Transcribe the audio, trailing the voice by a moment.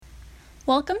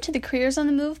Welcome to the Careers on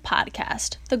the Move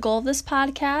podcast. The goal of this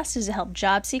podcast is to help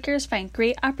job seekers find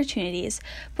great opportunities.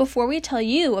 Before we tell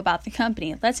you about the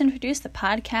company, let's introduce the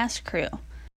podcast crew.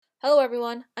 Hello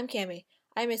everyone, I'm Cami.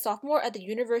 I am a sophomore at the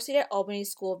University at Albany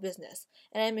School of Business,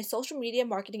 and I am a social media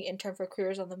marketing intern for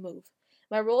Careers on the Move.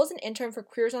 My role as an intern for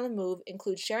Careers on the Move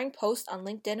includes sharing posts on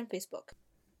LinkedIn and Facebook.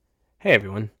 Hey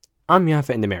everyone, I'm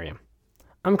Yafet Ndemariam.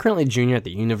 I'm currently a junior at the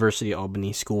University of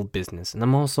Albany School of Business, and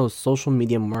I'm also a social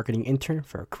media marketing intern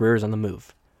for Careers on the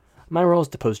Move. My role is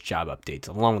to post job updates,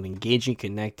 along with engaging and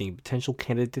connecting potential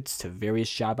candidates to various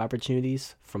job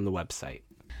opportunities from the website.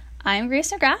 I'm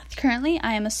Grace McGrath. Currently,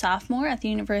 I am a sophomore at the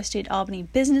University of Albany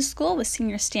Business School with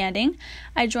senior standing.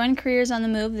 I joined Careers on the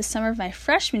Move the summer of my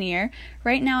freshman year.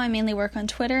 Right now, I mainly work on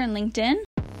Twitter and LinkedIn.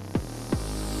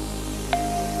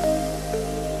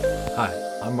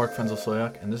 Hi, I'm Mark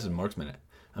Frenzel-Soyak, and this is Mark's Minute,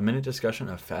 a minute discussion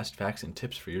of fast facts and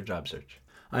tips for your job search.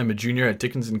 I am a junior at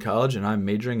Dickinson College, and I'm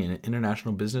majoring in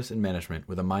international business and management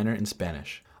with a minor in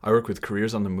Spanish. I work with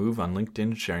Careers on the Move on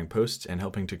LinkedIn, sharing posts and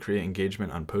helping to create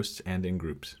engagement on posts and in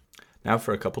groups. Now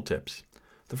for a couple tips.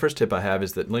 The first tip I have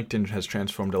is that LinkedIn has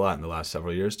transformed a lot in the last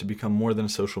several years to become more than a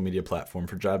social media platform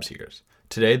for job seekers.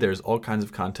 Today, there's all kinds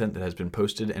of content that has been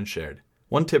posted and shared.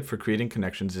 One tip for creating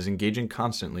connections is engaging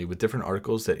constantly with different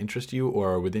articles that interest you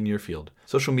or are within your field.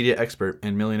 Social media expert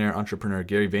and millionaire entrepreneur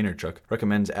Gary Vaynerchuk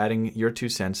recommends adding your 2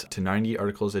 cents to 90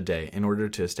 articles a day in order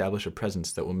to establish a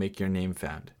presence that will make your name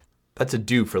found. That's a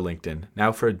do for LinkedIn.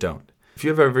 Now for a don't. If you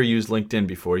have ever used LinkedIn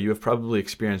before, you have probably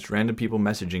experienced random people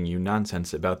messaging you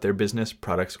nonsense about their business,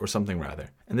 products, or something rather.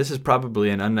 And this is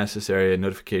probably an unnecessary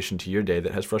notification to your day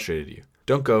that has frustrated you.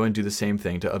 Don't go and do the same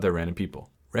thing to other random people.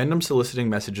 Random soliciting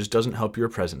messages doesn't help your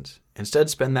presence. Instead,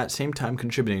 spend that same time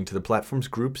contributing to the platform's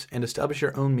groups and establish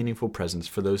your own meaningful presence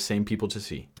for those same people to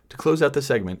see. To close out the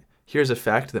segment, here's a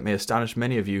fact that may astonish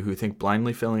many of you who think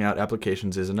blindly filling out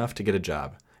applications is enough to get a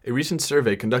job. A recent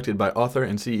survey conducted by author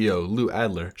and CEO Lou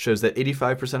Adler shows that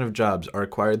 85% of jobs are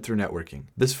acquired through networking.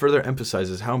 This further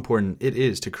emphasizes how important it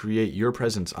is to create your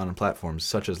presence on platforms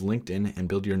such as LinkedIn and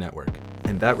build your network.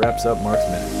 And that wraps up Mark's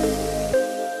Minute.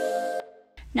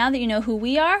 Now that you know who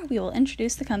we are, we will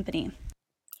introduce the company.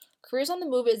 Careers on the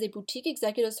Move is a boutique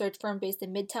executive search firm based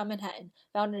in Midtown Manhattan,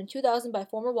 founded in 2000 by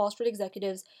former Wall Street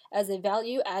executives as a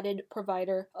value-added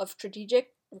provider of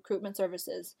strategic recruitment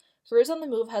services. Careers on the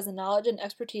Move has the knowledge and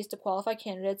expertise to qualify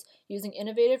candidates using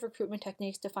innovative recruitment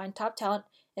techniques to find top talent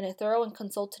in a thorough and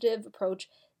consultative approach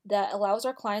that allows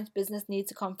our clients' business needs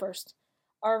to come first.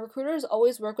 Our recruiters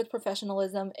always work with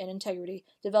professionalism and integrity,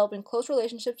 developing close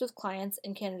relationships with clients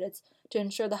and candidates to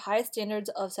ensure the highest standards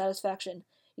of satisfaction,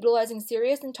 utilizing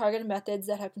serious and targeted methods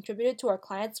that have contributed to our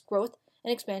clients' growth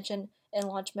and expansion and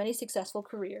launched many successful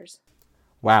careers.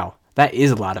 Wow, that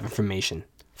is a lot of information.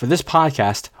 For this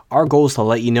podcast, our goal is to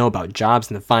let you know about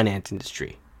jobs in the finance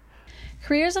industry.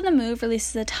 Careers on the Move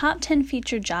releases a top 10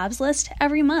 featured jobs list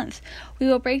every month. We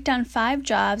will break down 5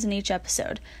 jobs in each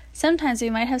episode. Sometimes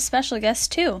we might have special guests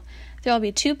too. There will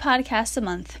be 2 podcasts a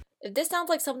month. If this sounds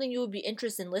like something you would be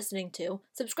interested in listening to,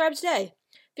 subscribe today.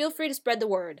 Feel free to spread the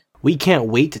word. We can't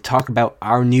wait to talk about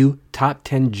our new top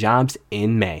 10 jobs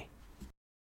in May.